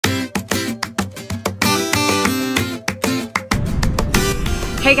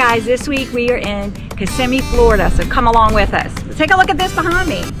Hey guys, this week we are in Kissimmee, Florida, so come along with us. Let's take a look at this behind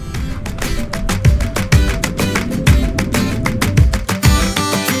me.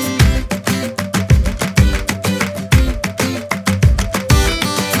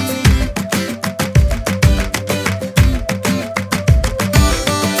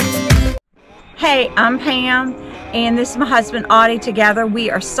 Hey, I'm Pam, and this is my husband Audie. Together we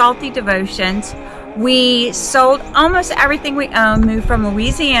are Salty Devotions. We sold almost everything we own, moved from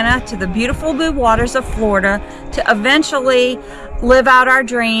Louisiana to the beautiful blue waters of Florida to eventually live out our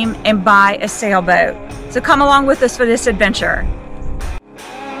dream and buy a sailboat. So come along with us for this adventure.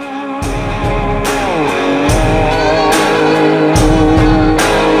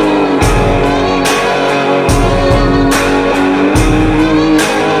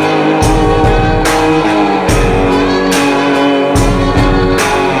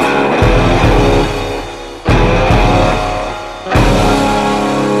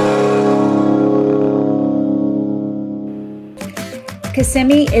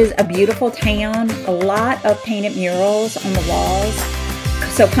 Kissimmee is a beautiful town, a lot of painted murals on the walls,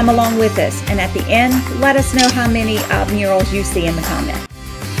 so come along with us, and at the end let us know how many murals you see in the comments.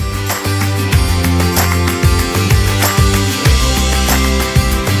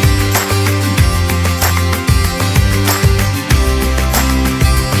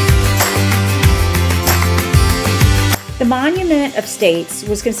 The Monument of States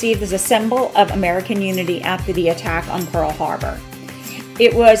was conceived as a symbol of American unity after the attack on Pearl Harbor.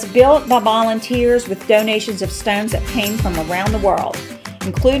 It was built by volunteers with donations of stones that came from around the world,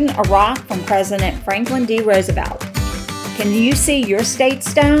 including a rock from President Franklin D. Roosevelt. Can you see your state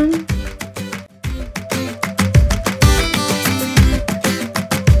stone?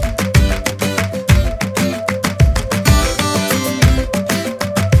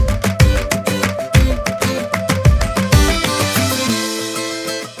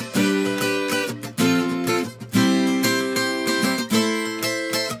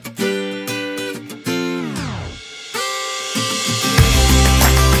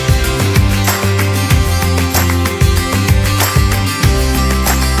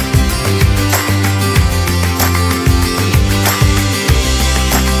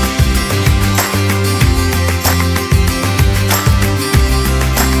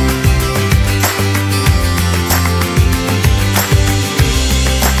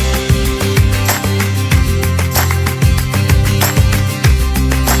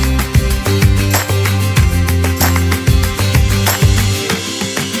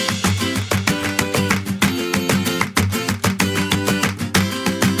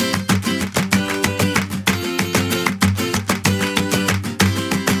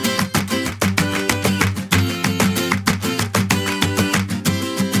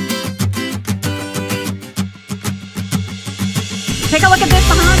 Take a look at this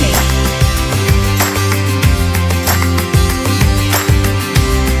behind me.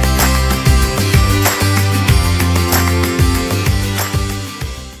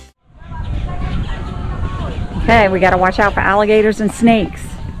 Okay, we got to watch out for alligators and snakes.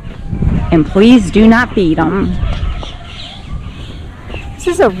 And please do not feed them. This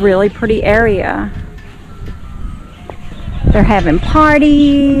is a really pretty area. They're having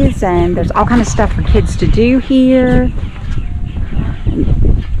parties and there's all kinds of stuff for kids to do here.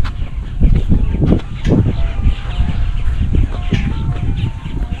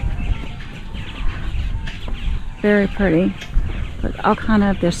 Very pretty. But all kind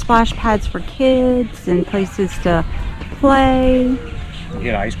of, there's splash pads for kids and places to play. You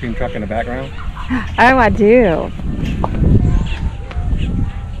get an ice cream truck in the background? Oh, I do.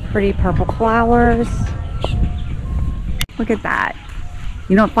 Pretty purple flowers. Look at that.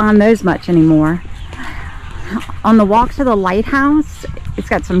 You don't find those much anymore. On the walk to the lighthouse, it's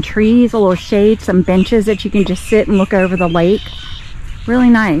got some trees, a little shade, some benches that you can just sit and look over the lake.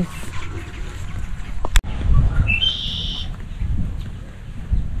 Really nice.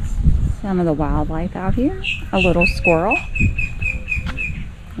 Some of the wildlife out here. A little squirrel.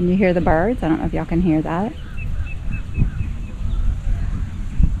 And you hear the birds. I don't know if y'all can hear that.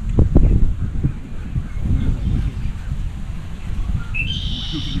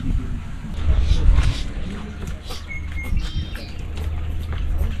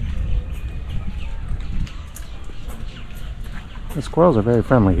 The squirrels are very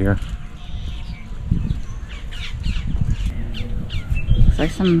friendly here. Looks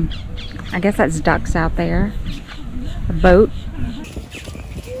like some, I guess that's ducks out there. A boat.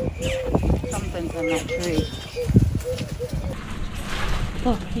 Something's in that tree.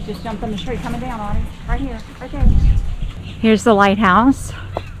 Look, he just jumped on the tree. Coming down on him. Right here. Right there. Here's the lighthouse.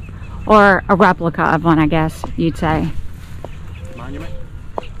 Or a replica of one, I guess you'd say. Monument?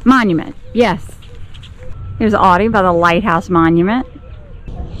 Monument, yes. Here's Audie by the Lighthouse Monument.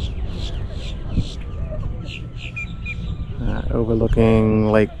 Overlooking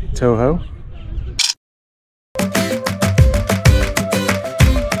Lake Toho.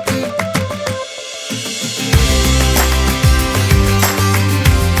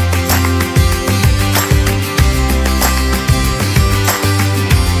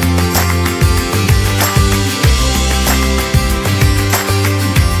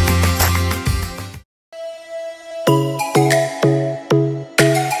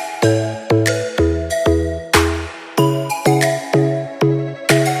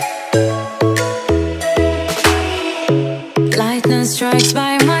 Strikes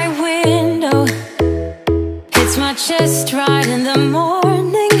by my window, hits my chest right in the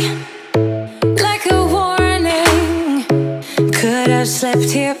morning, like a warning. Could have slept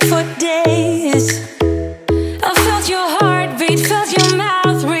here for days. I felt your heartbeat, felt your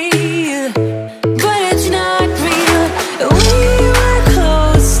mouth breathe, but it's not real. We were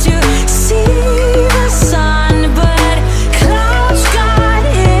close to see the sun, but clouds got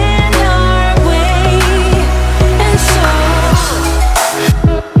in our way, and so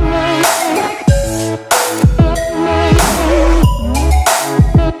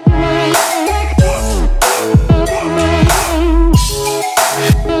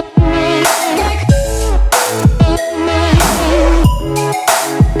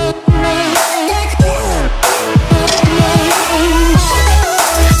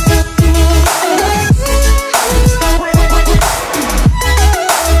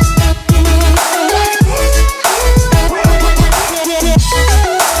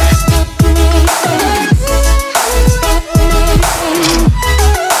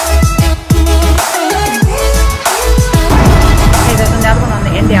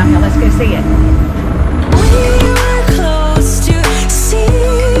downhill. Let's go see it. we were close to see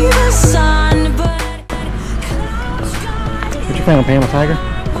the sun, but clouds got Did you find a Pampa tiger?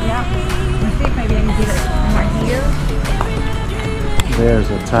 Yeah. Let's see if maybe I can get it right here. There's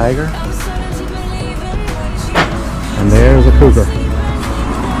a tiger. And there's a cougar.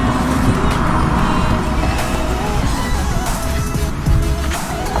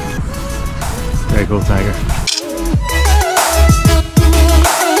 Very cool tiger.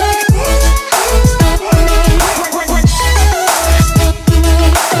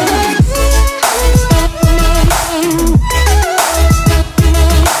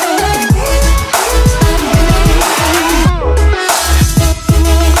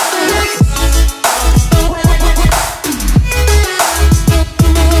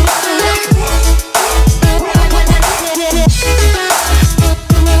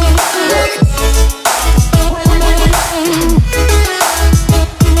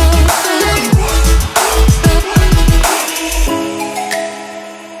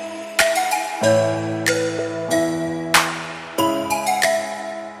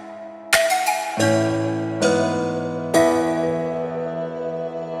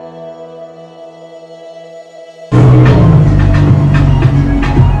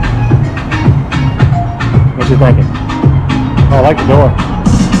 What you thinking? Oh, I like the door.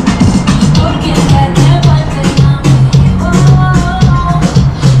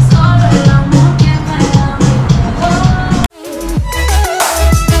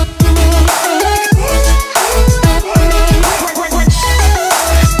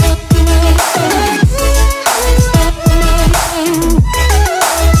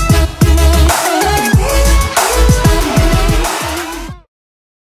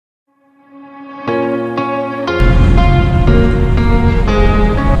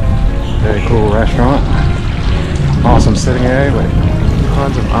 Very cool restaurant. Awesome sitting area with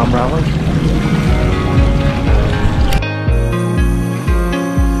tons of umbrellas.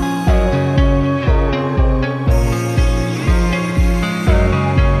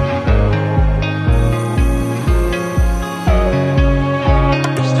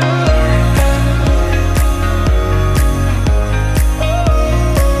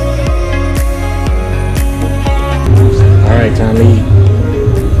 All right, time to eat.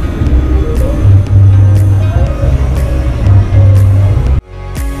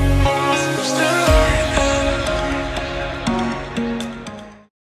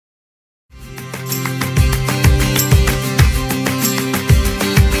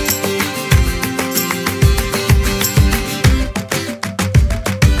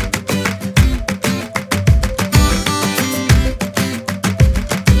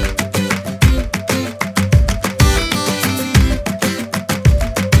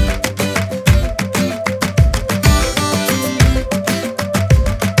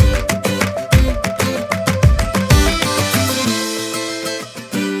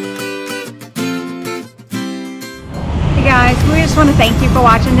 thank you for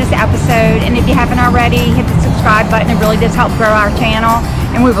watching this episode. And if you haven't already, hit the subscribe button. It really does help grow our channel.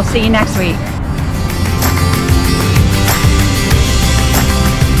 And we will see you next week.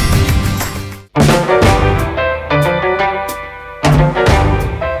 Bye.